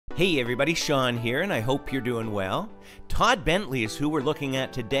Hey everybody, Sean here, and I hope you're doing well. Todd Bentley is who we're looking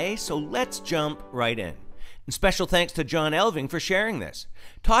at today, so let's jump right in. And special thanks to John Elving for sharing this.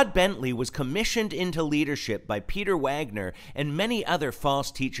 Todd Bentley was commissioned into leadership by Peter Wagner and many other false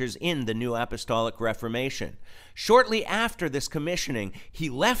teachers in the New Apostolic Reformation. Shortly after this commissioning,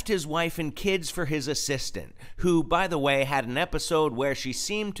 he left his wife and kids for his assistant, who, by the way, had an episode where she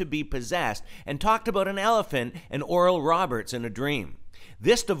seemed to be possessed and talked about an elephant and Oral Roberts in a dream.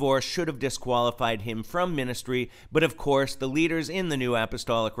 This divorce should have disqualified him from ministry, but of course the leaders in the New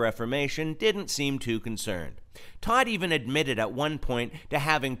Apostolic Reformation didn't seem too concerned. Todd even admitted at one point to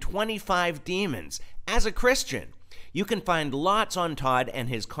having 25 demons as a Christian. You can find lots on Todd and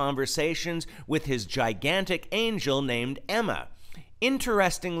his conversations with his gigantic angel named Emma.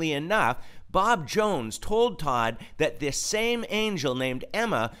 Interestingly enough, Bob Jones told Todd that this same angel named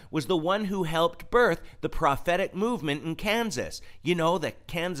Emma was the one who helped birth the prophetic movement in Kansas. You know, the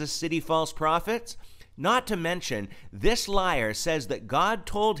Kansas City false prophets? Not to mention, this liar says that God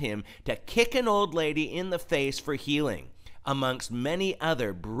told him to kick an old lady in the face for healing, amongst many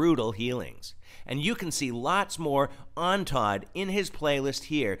other brutal healings. And you can see lots more on Todd in his playlist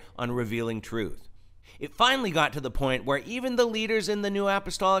here on Revealing Truth. It finally got to the point where even the leaders in the New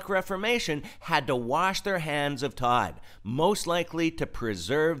Apostolic Reformation had to wash their hands of Todd, most likely to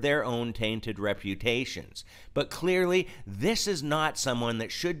preserve their own tainted reputations. But clearly, this is not someone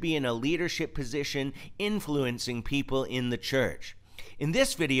that should be in a leadership position influencing people in the church. In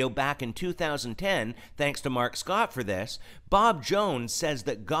this video back in 2010, thanks to Mark Scott for this, Bob Jones says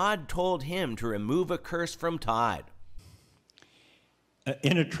that God told him to remove a curse from Todd.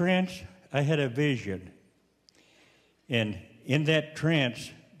 In a trance, I had a vision, and in that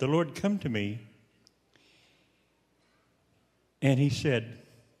trance, the Lord come to me, and he said,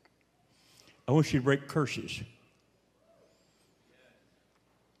 I want you to break curses.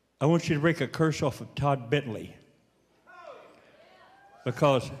 I want you to break a curse off of Todd Bentley,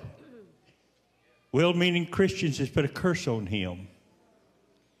 because well-meaning Christians has put a curse on him,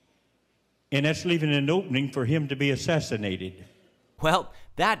 and that's leaving an opening for him to be assassinated. Well,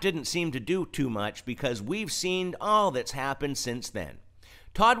 that didn't seem to do too much because we've seen all that's happened since then.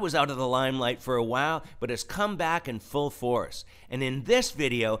 Todd was out of the limelight for a while, but has come back in full force. And in this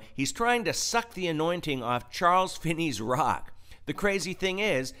video, he's trying to suck the anointing off Charles Finney's rock. The crazy thing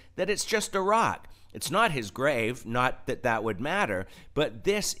is that it's just a rock. It's not his grave, not that that would matter, but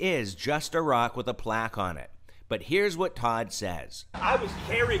this is just a rock with a plaque on it. But here's what Todd says. I was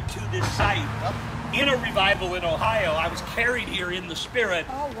carried to this site in a revival in Ohio. I was carried here in the spirit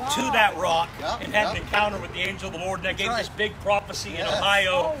to that rock and had an encounter with the angel of the Lord. And I gave this big prophecy in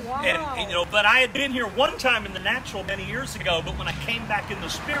Ohio. And you know, but I had been here one time in the natural many years ago. But when I came back in the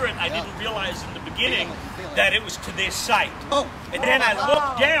spirit, I didn't realize in the beginning that it was to this site. And then I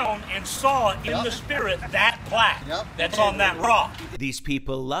looked down and saw in the spirit that plaque that's on that rock. These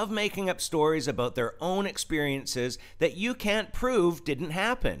people love making up stories about their own experiences that you can't prove didn't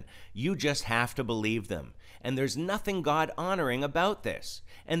happen. You just have to believe them. And there's nothing God-honoring about this.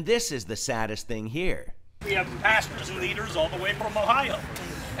 And this is the saddest thing here. We have pastors and leaders all the way from Ohio.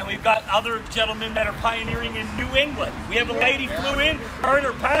 And we've got other gentlemen that are pioneering in New England. We have a lady flew in. Her and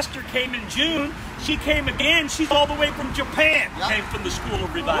her pastor came in June. She came again. She's all the way from Japan. Came from the School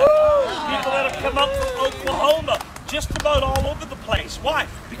of Revival. People that have come up from Oklahoma. Just about all over the place. Why?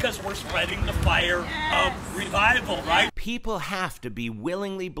 Because we're spreading the fire of revival, right? People have to be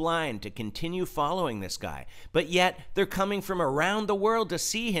willingly blind to continue following this guy, but yet they're coming from around the world to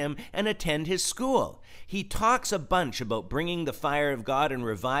see him and attend his school. He talks a bunch about bringing the fire of God and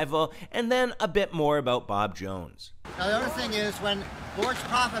revival, and then a bit more about Bob Jones. Now the other thing is, when Lord's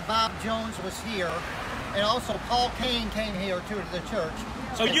prophet Bob Jones was here, and also Paul Cain came here too to the church.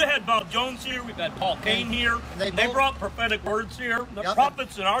 So you had Bob Jones here, we've had Paul Cain here. They brought prophetic words here, the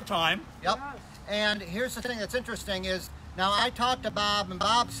prophets in our time. Yep. And here's the thing that's interesting is, now I talked to Bob, and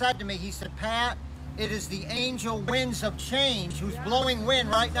Bob said to me, he said, Pat, it is the angel winds of change who's blowing wind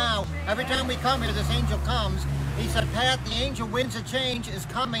right now. Every time we come here, this angel comes. He said, Pat, the angel winds of change is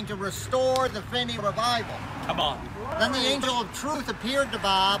coming to restore the Finney revival. Come on. Then the angel of truth appeared to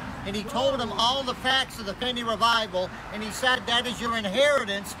Bob, and he told him all the facts of the Finney revival, and he said, that is your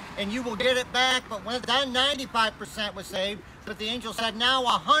inheritance, and you will get it back. But when then 95% was saved, but the angel said, now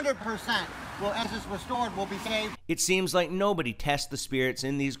 100% will, as it's restored, will be saved. It seems like nobody tests the spirits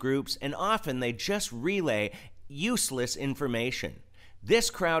in these groups, and often they just relay useless information. This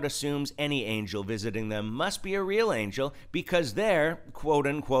crowd assumes any angel visiting them must be a real angel because they're,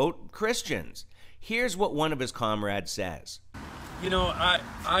 quote-unquote, Christians. Here's what one of his comrades says. You know,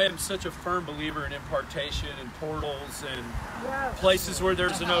 I am such a firm believer in impartation and portals and places where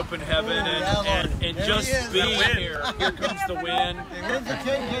there's an open heaven and just being here. Here comes the wind.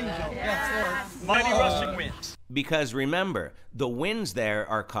 Mighty rushing winds. Because remember, the winds there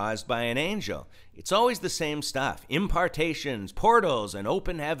are caused by an angel. It's always the same stuff. Impartations, portals, and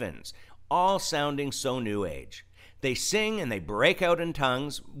open heavens, all sounding so New Age. They sing and they break out in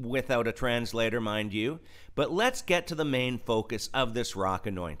tongues, without a translator, mind you. But let's get to the main focus of this rock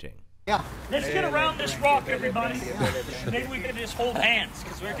anointing. Yeah. Let's get around this rock, everybody. Maybe we can just hold hands,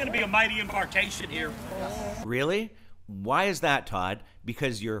 because we're going to be a mighty impartation here. Really? Why is that, Todd?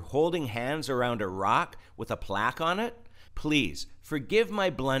 Because you're holding hands around a rock with a plaque on it? Please, forgive my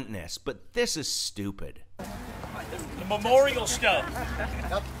bluntness, but this is stupid. The memorial stone.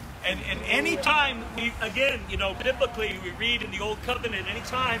 And any time, again, you know, biblically, we read in the Old Covenant, any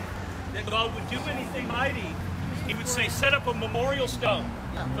time that God would do anything mighty, he would say, set up a memorial stone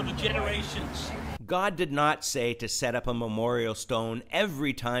for the generations. God did not say to set up a memorial stone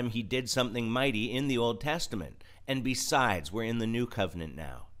every time he did something mighty in the Old Testament. And besides, we're in the New Covenant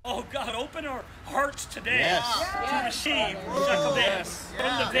now. Oh, God, open our hearts today to receive this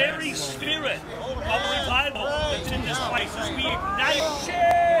from the very spirit of revival that's in this place as we ignite,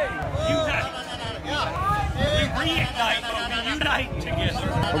 unite. We reignite, but we unite together.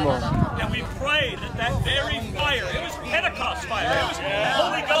 Come on. And we pray that that very fire, it was Pentecost fire, it was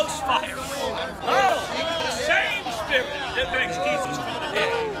Holy Ghost fire. Oh, the same spirit that raised Jesus from the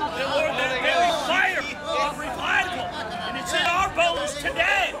dead. The Lord, that very fire of revival. And it's in our bones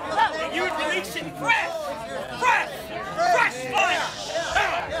today. And you would release it fresh fire. Fresh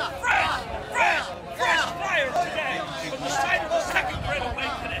fire today. From the side of the second great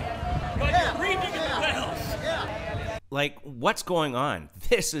awakening. God, you're breathing in the wells. Like, what's going on?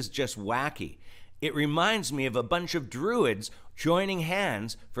 This is just wacky. It reminds me of a bunch of druids joining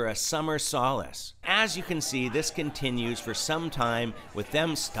hands for a summer solace. As you can see, this continues for some time with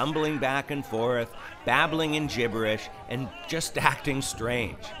them stumbling back and forth, babbling in gibberish, and just acting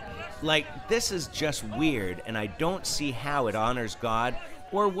strange. Like, this is just weird, and I don't see how it honors God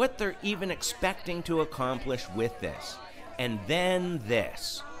or what they're even expecting to accomplish with this. And then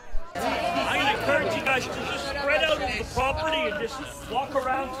this. I'm going to encourage you guys to just spread out over the property and just walk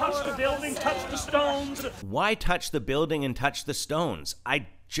around, touch the building, touch the stones. Why touch the building and touch the stones? I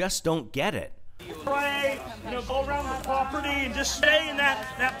just don't get it. Pray, you know, go around the property and just stay in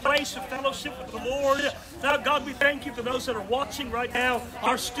that place of fellowship with the Lord. Now, God, we thank you for those that are watching right now,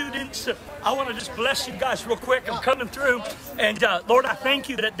 our students. I want to just bless you guys real quick. I'm coming through. And Lord, I thank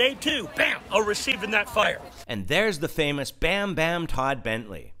you that they too, bam, are receiving that fire. And there's the famous Bam Bam Todd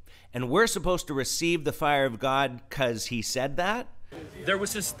Bentley. And we're supposed to receive the fire of God because he said that? There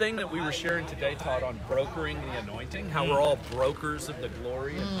was this thing that we were sharing today, Todd, on brokering the anointing, how we're all brokers of the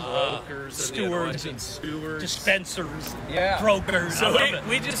glory and brokers of the anointing, stewards, dispensers, yeah, brokers. So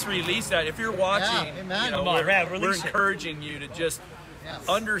we just released that. If you're watching, you know, we're encouraging you to just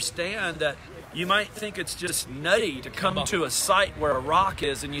understand that you might think it's just nutty to come to a site where a rock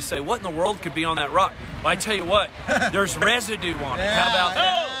is and you say, what in the world could be on that rock? Well, I tell you what, there's residue on it. How about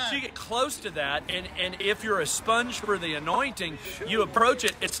that? So you get close to that, and if you're a sponge for the anointing, you approach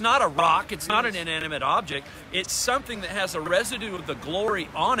it. It's not a rock. It's not an inanimate object. It's something that has a residue of the glory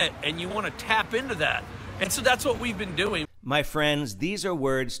on it, and you want to tap into that. And so that's what we've been doing. My friends, these are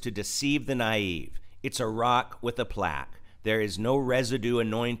words to deceive the naive. It's a rock with a plaque. There is no residue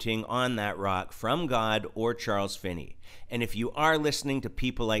anointing on that rock from God or Charles Finney. And if you are listening to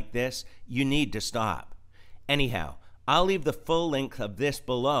people like this, you need to stop. Anyhow, I'll leave the full link of this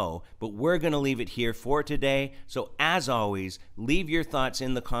below, but we're going to leave it here for today. So as always, leave your thoughts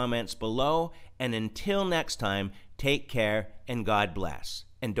in the comments below. And until next time, take care and God bless.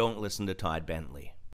 And don't listen to Todd Bentley.